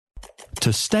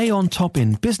To stay on top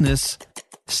in business,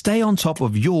 stay on top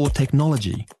of your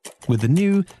technology with the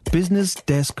new Business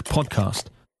Desk podcast,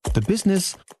 The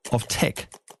Business of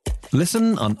Tech.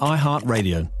 Listen on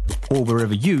iHeartRadio or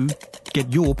wherever you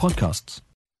get your podcasts.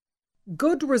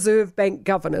 Good Reserve Bank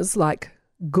governors, like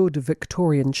good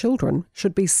Victorian children,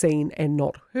 should be seen and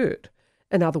not heard.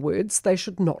 In other words, they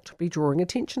should not be drawing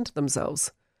attention to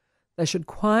themselves. They should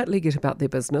quietly get about their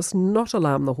business, not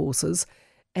alarm the horses,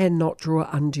 and not draw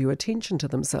undue attention to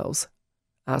themselves.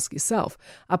 Ask yourself,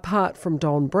 apart from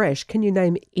Don Brash, can you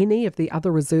name any of the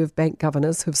other Reserve Bank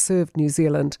governors who've served New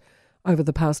Zealand over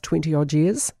the past 20-odd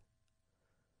years?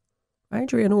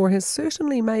 Adrian Orr has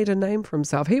certainly made a name for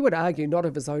himself. He would argue not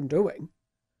of his own doing.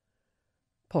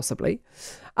 Possibly.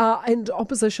 And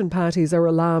opposition parties are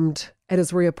alarmed at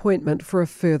his reappointment for a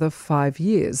further 5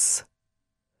 years.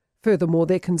 Furthermore,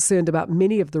 they're concerned about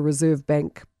many of the Reserve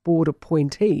Bank board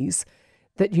appointees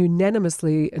that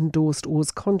unanimously endorsed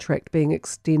Orr's contract being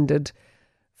extended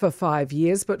for 5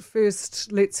 years. But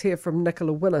first, let's hear from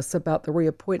Nicola Willis about the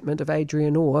reappointment of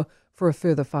Adrian Orr for a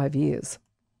further 5 years.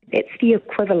 It's the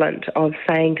equivalent of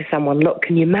saying to someone, look,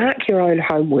 can you mark your own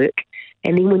homework,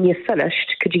 and then when you're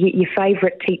finished, could you get your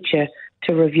favourite teacher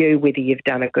to review whether you've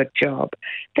done a good job?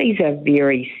 These are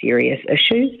very serious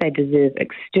issues. They deserve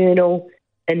external,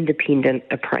 independent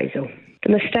appraisal.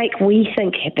 The mistake we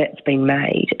think that's been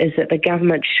made is that the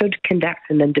government should conduct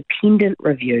an independent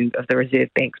review of the Reserve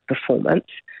Bank's performance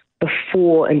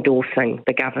before endorsing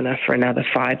the governor for another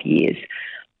 5 years.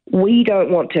 We don't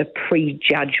want to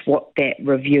prejudge what that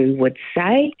review would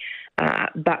say,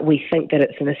 but we think that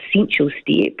it's an essential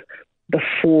step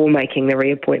before making the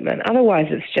reappointment. Otherwise,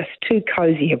 it's just too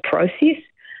cosy a process,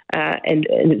 and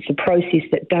it's a process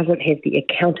that doesn't have the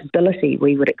accountability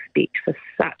we would expect for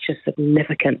such a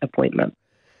significant appointment.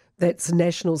 That's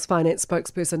National's finance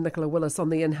spokesperson Nicola Willis on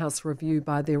the in-house review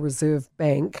by their Reserve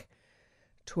Bank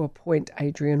to appoint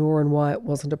Adrian Orr and why it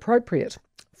wasn't appropriate.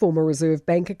 Former Reserve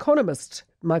Bank economist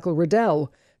Michael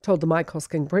Riddell told the Mike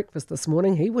Hosking breakfast this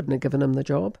morning he wouldn't have given him the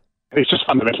job. He's just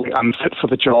fundamentally unfit for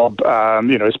the job.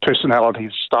 His personality,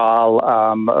 his style,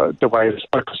 the way his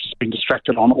focus has been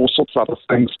distracted on all sorts of other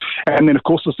things. And then, of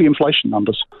course, there's the inflation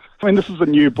numbers. I mean, this is a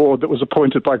new board that was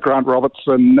appointed by Grant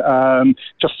Robertson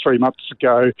just 3 months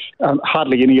ago.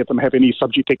 Hardly any of them have any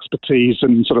subject expertise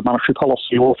in sort of monetary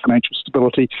policy or financial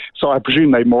stability. So I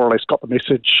presume they more or less got the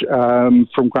message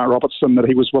from Grant Robertson that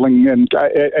he was willing and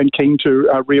keen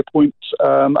to reappoint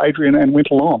Adrian, and went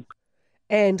along.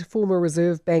 And former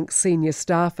Reserve Bank senior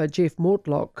staffer Jeff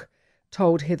Mortlock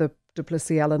told Heather du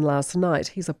Plessis-Allen last night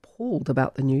he's appalled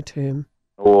about the new term.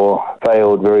 Or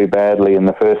failed very badly in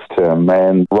the first term,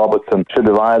 and Robertson should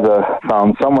have either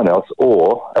found someone else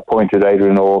or appointed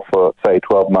Adrian Orr for, say,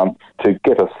 12 months to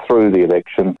get us through the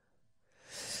election.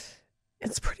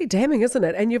 It's pretty damning, isn't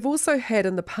it? And you've also had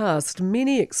in the past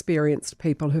many experienced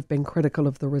people who've been critical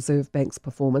of the Reserve Bank's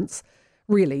performance.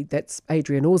 Really, that's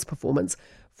Adrian Orr's performance.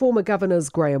 Former governors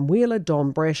Graham Wheeler,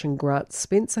 Don Brash and Grant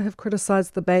Spencer have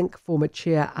criticised the bank, former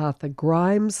chair Arthur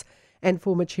Grimes and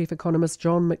former chief economist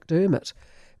John McDermott,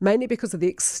 mainly because of the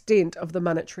extent of the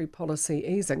monetary policy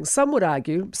easing. Some would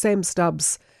argue Sam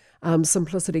Stubbs,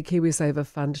 Simplicity KiwiSaver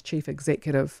Fund chief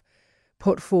executive,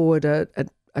 put forward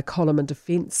a column in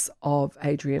defence of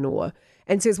Adrian Orr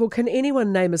and says, well, can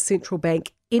anyone name a central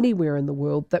bank anywhere in the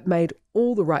world that made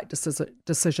all the right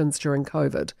decisions during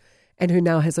COVID and who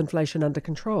now has inflation under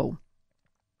control?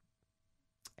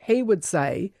 He would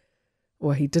say,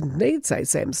 or he didn't need say,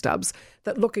 Sam Stubbs,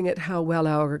 that looking at how well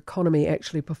our economy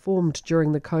actually performed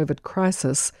during the COVID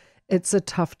crisis, it's a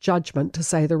tough judgment to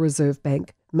say the Reserve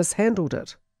Bank mishandled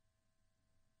it.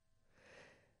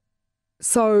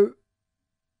 So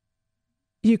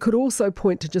you could also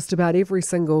point to just about every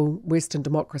single Western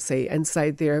democracy and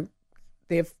say they're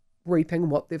reaping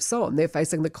what they've sown. They're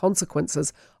facing the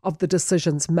consequences of the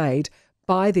decisions made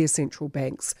by their central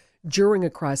banks during a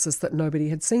crisis that nobody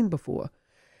had seen before.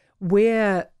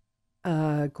 Where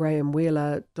Graham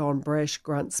Wheeler, Don Brash,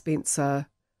 Grant Spencer,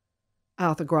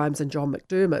 Arthur Grimes and John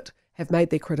McDermott have made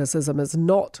their criticism as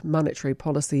not monetary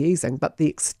policy easing, but the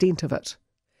extent of it.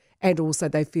 And also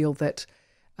they feel that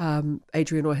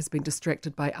Adrian Orr has been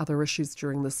distracted by other issues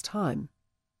during this time.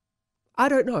 I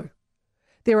don't know.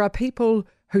 There are people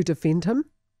who defend him.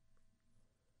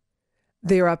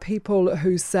 There are people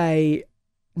who say,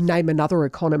 name another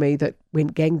economy that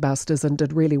went gangbusters and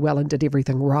did really well and did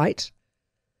everything right.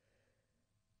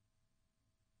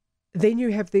 Then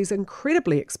you have these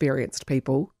incredibly experienced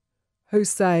people who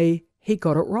say he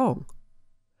got it wrong.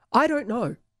 I don't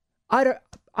know. I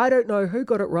don't know who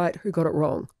got it right, who got it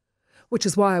wrong. which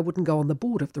is why I wouldn't go on the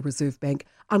board of the Reserve Bank,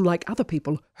 unlike other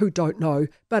people who don't know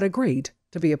but agreed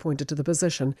to be appointed to the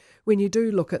position. When you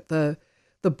do look at the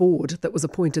board that was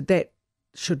appointed, that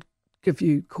should give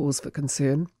you cause for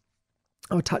concern.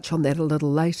 I'll touch on that a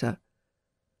little later.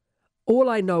 All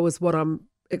I know is what I'm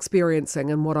experiencing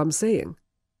and what I'm seeing.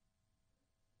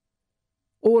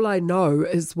 All I know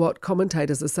is what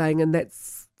commentators are saying, and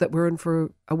that's that we're in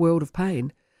for a world of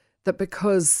pain. That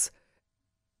because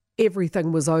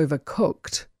everything was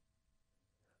overcooked,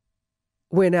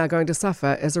 we're now going to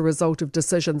suffer as a result of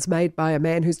decisions made by a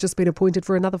man who's just been appointed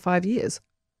for another 5 years.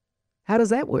 How does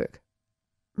that work?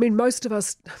 I mean, most of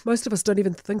us don't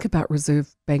even think about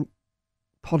Reserve Bank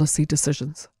policy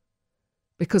decisions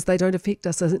because they don't affect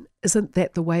us. Isn't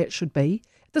that the way it should be?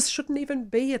 This shouldn't even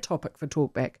be a topic for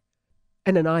talkback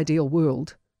in an ideal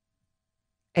world.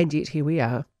 And yet here we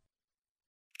are.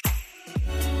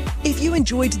 If you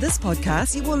enjoyed this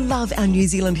podcast, you will love our New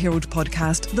Zealand Herald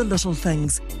podcast, The Little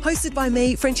Things, hosted by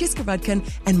me, Francesca Rudkin,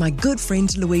 and my good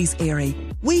friend Louise Airy.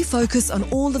 We focus on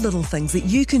all the little things that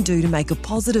you can do to make a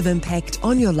positive impact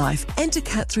on your life and to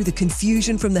cut through the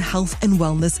confusion from the health and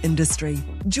wellness industry.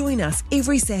 Join us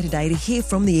every Saturday to hear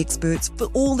from the experts for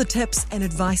all the tips and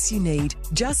advice you need.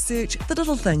 Just search The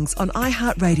Little Things on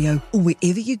iHeartRadio or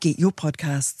wherever you get your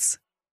podcasts.